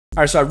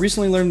Alright, so I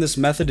recently learned this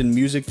method in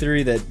music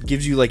theory that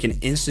gives you like an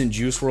instant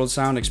Juice WRLD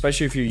sound,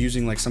 especially if you're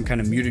using like some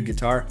kind of muted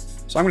guitar.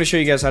 So I'm going to show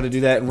you guys how to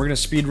do that, and we're going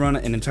to speed run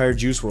an entire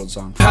Juice WRLD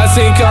song. I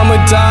think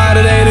I'ma die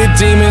today, the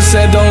demon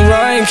said don't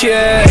run,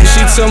 kid. She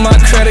took my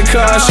credit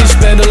card, she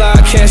spent a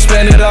lot, can't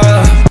spend it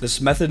all.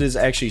 This method is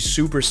actually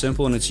super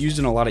simple, and it's used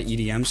in a lot of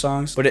EDM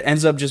songs, but it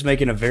ends up just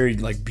making a very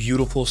like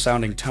beautiful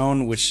sounding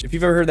tone, which if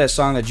you've ever heard that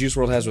song that Juice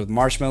WRLD has with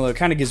Marshmello, it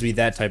kind of gives me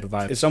that type of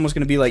vibe. It's almost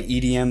going to be like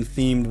EDM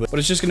themed, but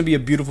it's just going to be a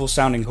beautiful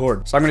sounding chord.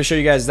 So I'm going to show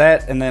you guys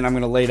that, and then I'm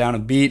going to lay down a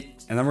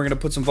beat, and then we're going to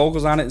put some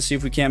vocals on it and see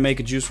if we can't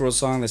make a Juice WRLD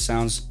song that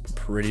sounds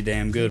pretty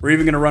damn good. We're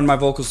even going to run my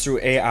vocals through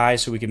AI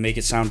so we can make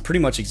it sound pretty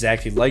much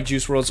exactly like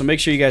Juice WRLD. So make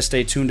sure you guys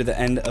stay tuned to the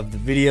end of the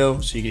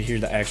video so you can hear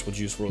the actual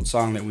Juice WRLD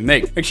song that we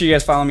make. Make sure you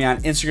guys follow me on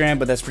Instagram,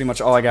 but that's pretty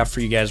much all I got for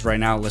you guys right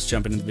now. Let's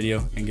jump into the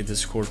video and get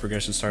this chord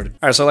progression started.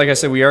 All right, so like I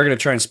said, we are going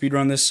to try and speed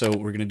run this, so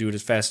we're going to do it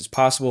as fast as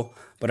possible,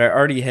 but I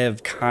already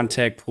have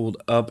Contact pulled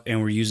up,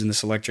 and we're using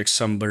this Electric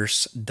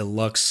Sunburst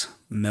Deluxe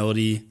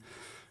Melody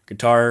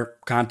guitar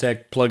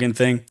Contact plugin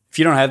thing. If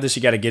you don't have this,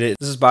 you got to get it.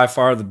 This is by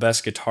far the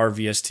best guitar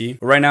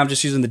VST. But right now I'm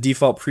just using the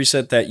default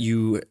preset that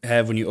you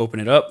have when you open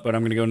it up, but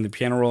I'm going to go into the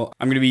piano roll.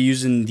 I'm going to be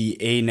using the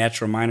A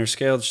natural minor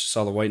scale. It's just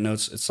all the white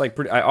notes. It's like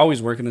I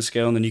always work in the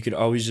scale, and then you could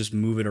always just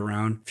move it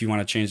around if you want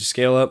to change the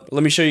scale up. But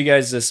let me show you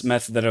guys this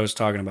method that I was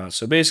talking about.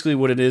 So basically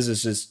what it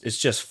is it's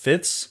just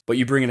fifths, but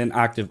you bring it an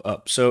octave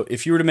up. So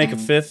if you were to make a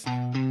fifth,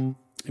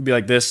 it'd be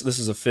like this. This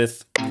is a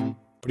fifth.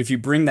 But if you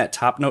bring that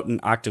top note an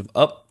octave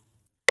up,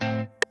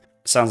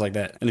 it sounds like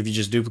that. And if you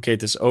just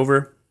duplicate this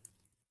over,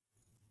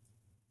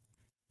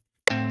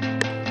 we'll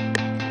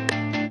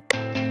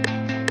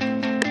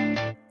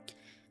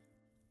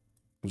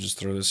just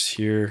throw this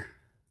here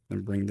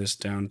and bring this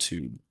down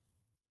to,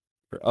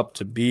 or up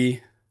to B.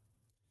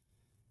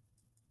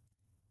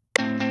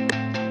 And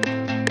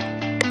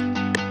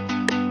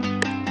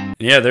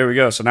yeah, there we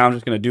go. So now I'm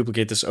just going to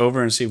duplicate this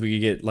over and see if we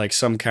can get like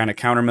some kind of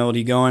counter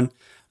melody going.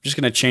 I'm just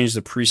going to change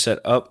the preset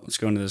up. Let's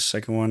go into the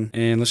second one,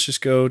 and let's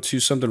just go to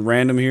something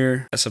random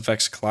here.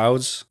 SFX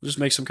Clouds. We'll just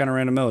make some kind of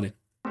random melody.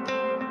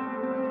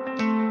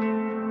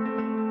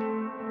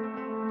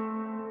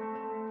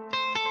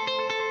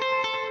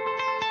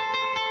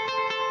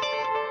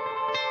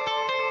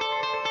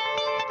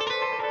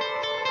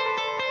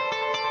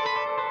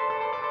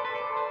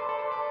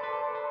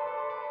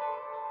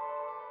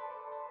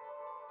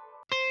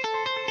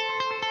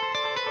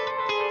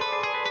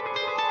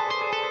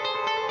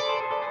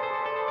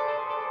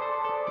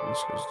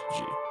 This goes to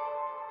G.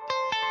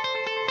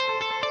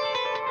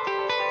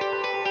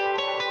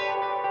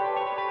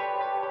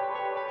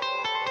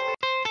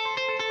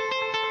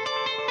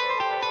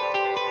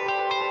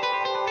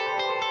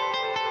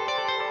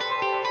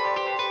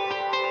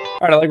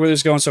 All right, I like where this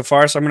is going so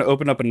far, so I'm going to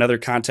open up another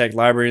Contact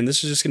library, and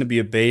this is just going to be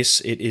a bass.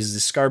 It is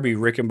the Scarby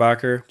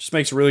Rickenbacker. Just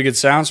makes a really good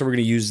sound, so we're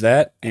going to use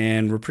that,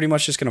 and we're pretty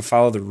much just going to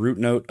follow the root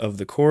note of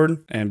the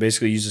chord and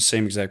basically use the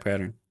same exact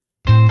pattern.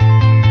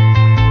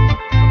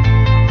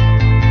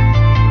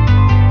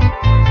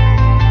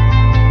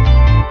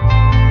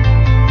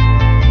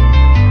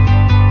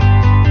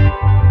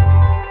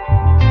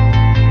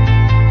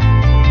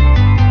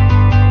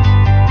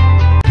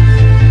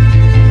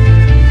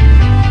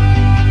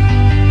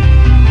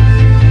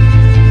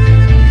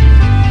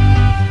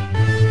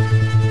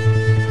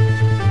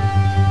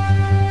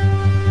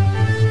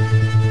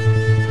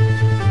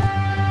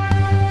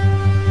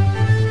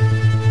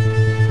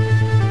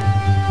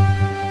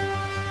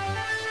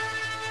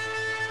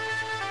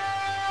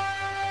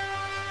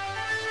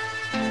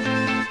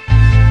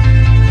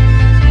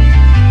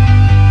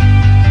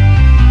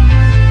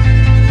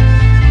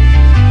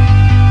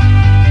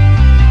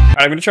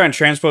 I'm going to try and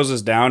transpose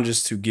this down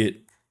just to get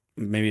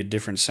maybe a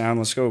different sound.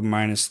 Let's go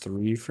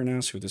 -3 for now,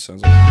 see what this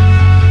sounds like.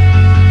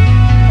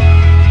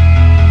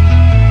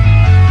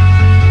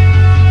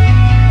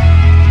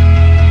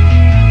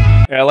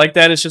 Yeah, I like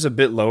that. It's just a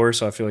bit lower,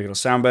 so I feel like it'll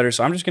sound better.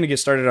 So I'm just going to get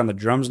started on the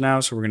drums now.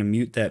 So we're going to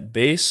mute that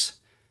bass,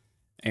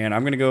 and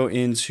I'm going to go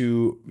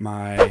into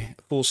my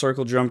full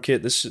circle drum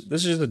kit. This is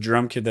just a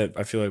drum kit that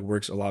I feel like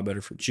works a lot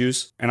better for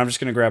Juice. And I'm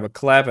just going to grab a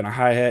clap and a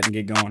hi-hat and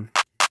get going.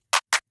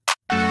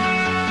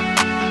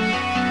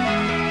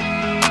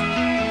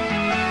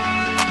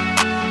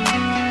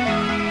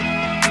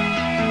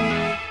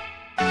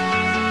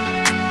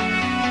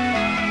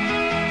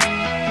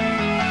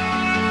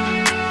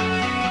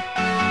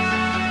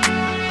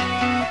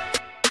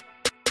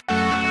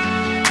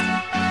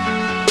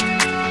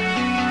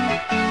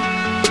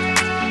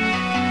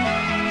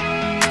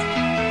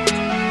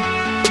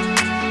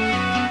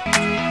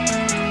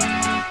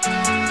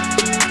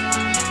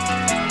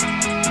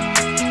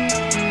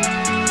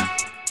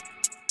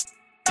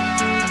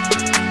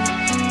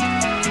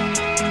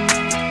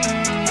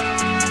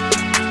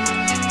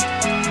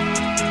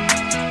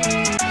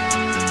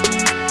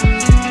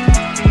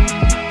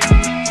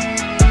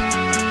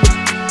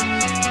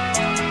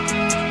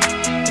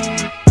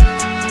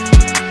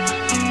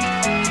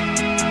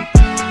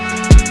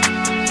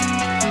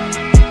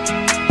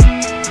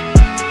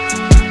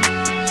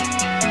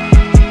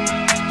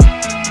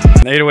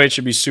 The 808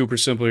 should be super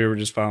simple here. We're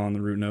just following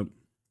the root note.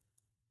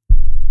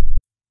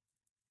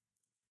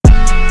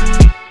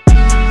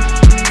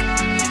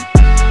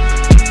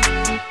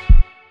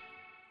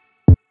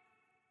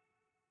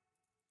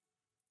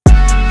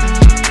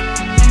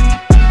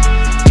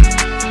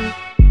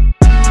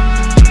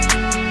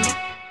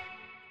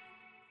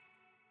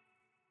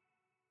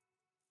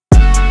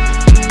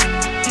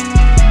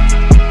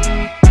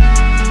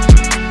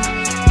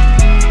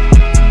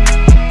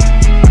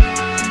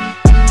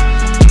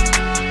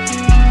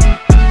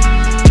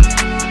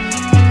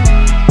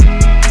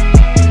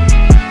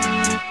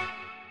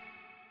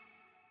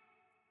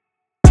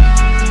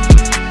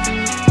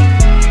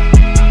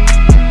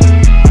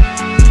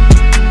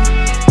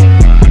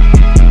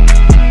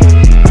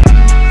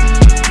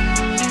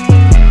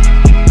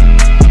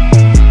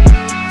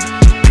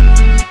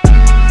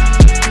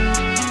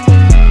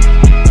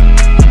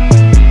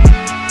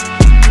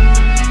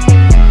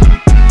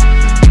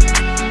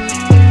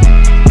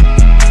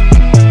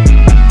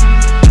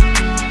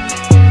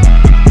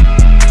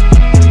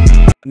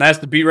 And that's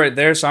the beat right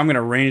there. So I'm going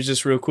to arrange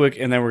this real quick,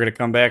 and then we're going to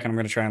come back and I'm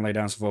going to try and lay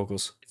down some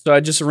vocals. So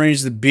I just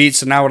arranged the beat.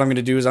 So now what I'm going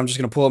to do is I'm just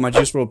going to pull up my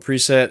Juice WRLD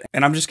preset,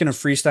 and I'm just going to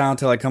freestyle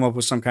until I come up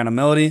with some kind of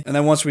melody. And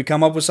then once we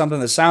come up with something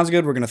that sounds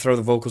good, we're going to throw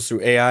the vocals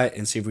through AI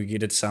and see if we can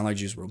get it to sound like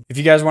Juice WRLD. If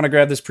you guys want to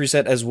grab this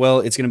preset as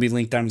well, it's going to be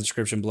linked down in the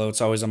description below.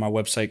 It's always on my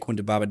website,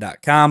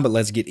 quintobaba.com, but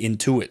let's get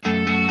into it.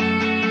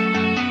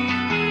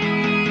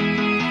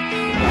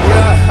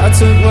 I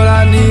took what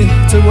I need,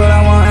 took what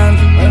I want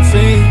and my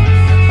feet.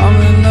 I'm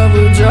in love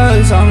with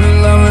drugs, I'm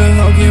in love with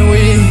smoking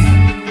weed.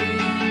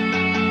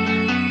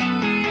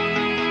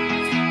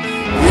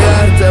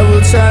 Yeah, the devil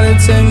tried to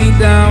take me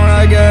down when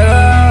I got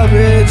up,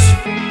 bitch.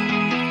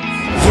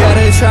 Yeah,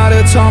 they try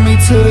to toss me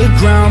to the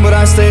ground, but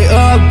I stay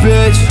up,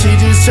 bitch. She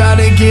just tried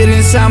to get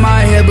inside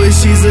my head, but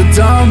she's a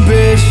dumb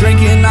bitch.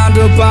 Drinking out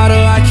the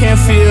bottle, I can't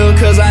feel,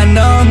 cause I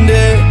numbed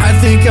it. I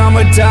think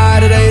I'ma die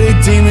today, the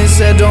demon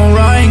said don't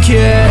run,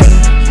 kid.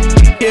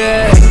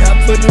 Yeah, I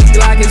put the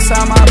Glock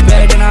inside my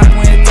bag and I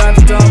went top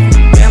to dump.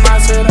 Damn,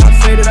 I said I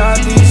faded all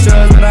these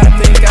drugs, but I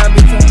think I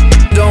be done.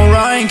 Don't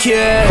run,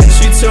 kid.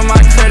 She took my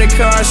credit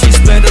card, she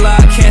spent a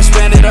lot, can't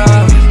spend it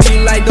all.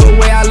 She like the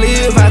way I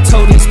live, I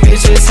told this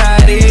bitch it's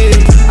how it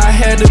is. I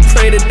had to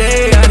pray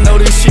today, I know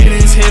this shit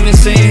is heaven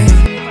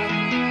sent.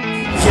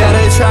 Yeah,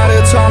 they try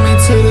to toss me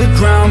to the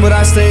ground, but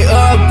I stay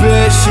up,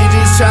 bitch. She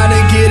just tried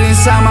to get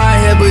inside my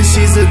head, but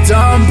she's a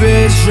dumb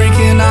bitch.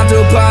 Drinking out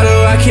the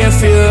bottle, I can't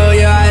feel,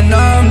 yeah, I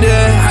numbed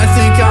it. I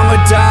think I'ma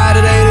die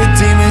today, the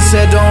demon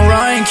said don't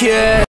run,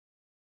 kid.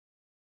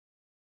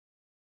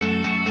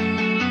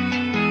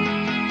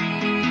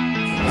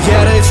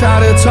 Yeah, they try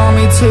to toss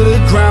me to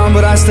the ground,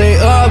 but I stay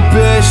up,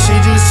 bitch. She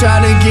just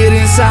tried to get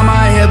inside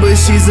my head, but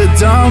she's a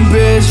dumb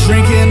bitch.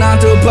 Drinking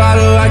out the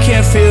bottle, I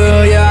can't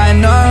feel, yeah, I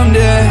numbed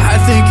it. I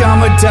think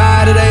I'ma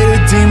die today, the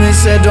demon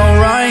said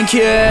don't run,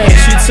 kid.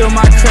 She took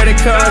my credit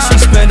card,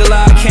 she spent a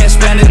lot, can't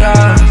spend it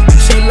all.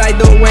 She like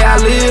the way I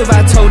live,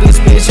 I told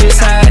this bitch it's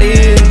how it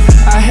is.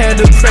 I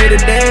had to pray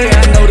today,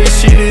 I know this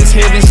shit is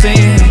heaven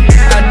sent.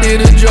 I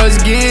did the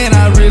drugs again,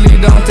 I really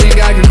don't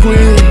think I could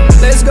quit.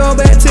 Let's go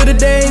back to the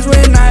days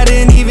when I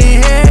didn't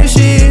even have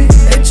shit.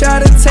 They try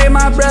to take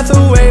my breath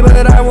away,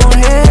 but I won't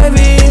have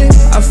it.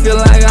 I feel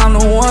like I'm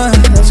the one,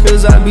 that's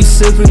cause I be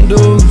sipping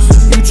dudes.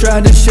 You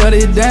tried to shut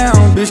it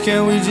down, bitch,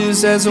 can we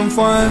just have some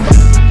fun?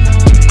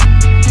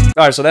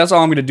 Alright, so that's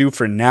all I'm going to do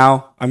for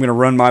now. I'm going to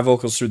run my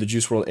vocals through the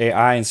Juice WRLD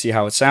AI and see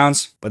how it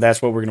sounds, but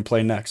that's what we're going to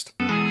play next.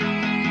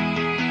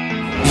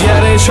 Yeah,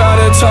 they try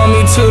to toss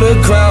me to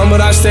the ground, but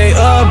I stay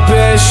up,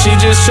 bitch. She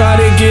just try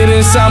to get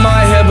inside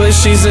my head, but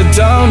she's a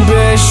dumb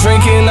bitch.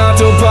 Drinking out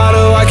the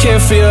bottle, I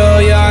can't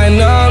feel, yeah, I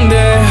numbed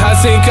it. I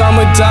think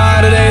I'ma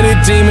die today, the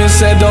demon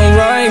said don't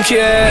run,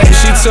 kid.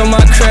 She took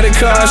my credit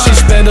card, she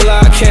spent a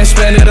lot, can't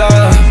spend it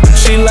all.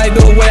 She like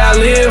the way I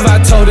live,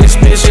 I told this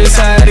bitch it's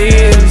how it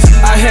is.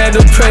 I had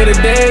to pray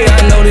today,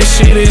 I know this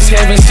shit is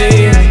heaven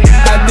sent.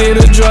 I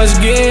did the drugs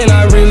again,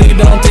 I really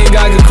don't think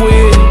I could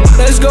quit.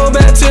 Let's go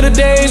back to the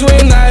days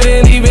when I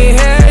didn't even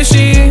have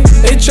shit.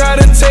 They try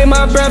to take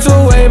my breath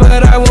away,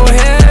 but I won't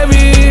have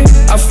it.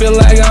 I feel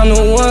like I'm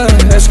the one,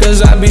 that's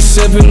cause I be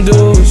sipping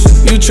dudes.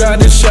 You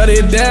tried to shut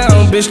it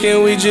down, bitch,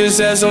 can we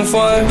just have some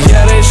fun?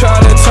 Yeah, they try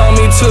to toss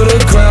me to the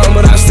ground,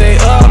 but I stay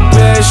up,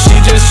 bitch. She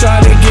just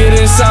tried to get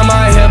inside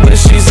my head, but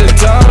she's a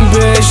dumb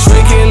bitch.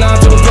 Drinking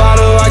out the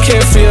bottle, I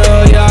can't feel,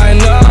 yeah, I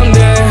numbed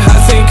it. I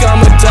think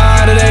I'ma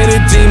die today, the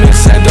demon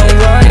said don't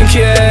run,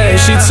 kid.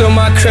 She took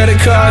my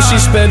credit card,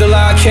 she spent a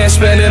lot, can't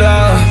spend it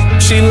all.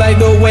 She like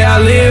the way I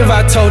live,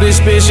 I told this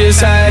bitch it's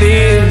how it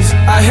is.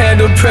 I had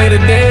to pray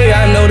today,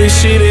 I know this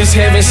shit is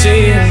heaven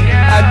sent.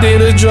 I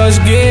did the drugs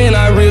again,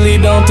 I really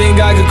don't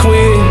think I could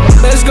quit.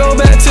 Let's go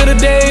back to the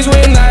days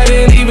when I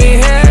didn't even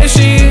have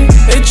shit.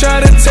 They try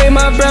to take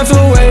my breath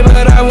away,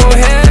 but I won't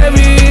have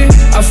it.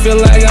 I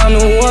feel like I'm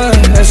the one,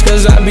 that's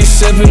cause I be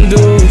sipping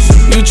dudes.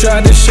 You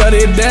tried to shut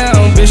it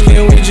down, bitch,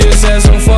 can we just have some fun?